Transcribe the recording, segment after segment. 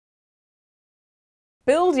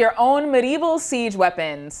Build your own medieval siege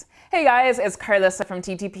weapons. Hey guys, it's Carlissa from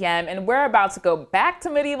TTPM, and we're about to go back to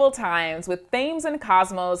medieval times with Thames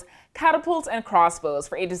Kosmos, Catapults and Crossbows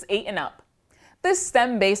for ages 8 and up. This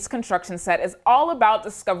STEM-based construction set is all about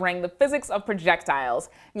discovering the physics of projectiles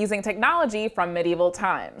using technology from medieval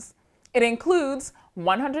times. It includes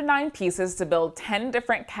 109 pieces to build 10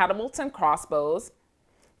 different catapults and crossbows,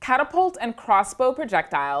 catapult and crossbow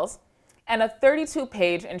projectiles, and a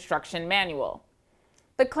 32-page instruction manual.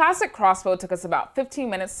 The classic crossbow took us about 15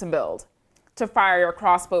 minutes to build. To fire your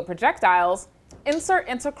crossbow projectiles, insert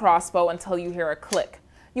into crossbow until you hear a click.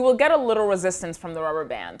 You will get a little resistance from the rubber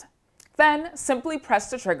band. Then simply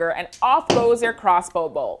press the trigger and off goes your crossbow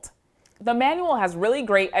bolt. The manual has really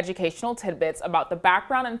great educational tidbits about the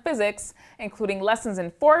background and physics, including lessons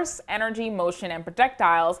in force, energy, motion, and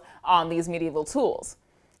projectiles on these medieval tools.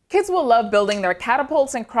 Kids will love building their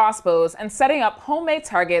catapults and crossbows and setting up homemade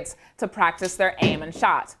targets to practice their aim and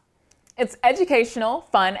shot. It's educational,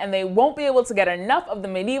 fun, and they won't be able to get enough of the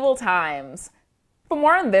medieval times. For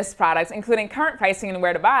more on this product, including current pricing and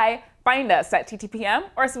where to buy, find us at TTPM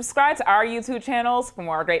or subscribe to our YouTube channels for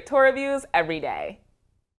more great tour reviews every day.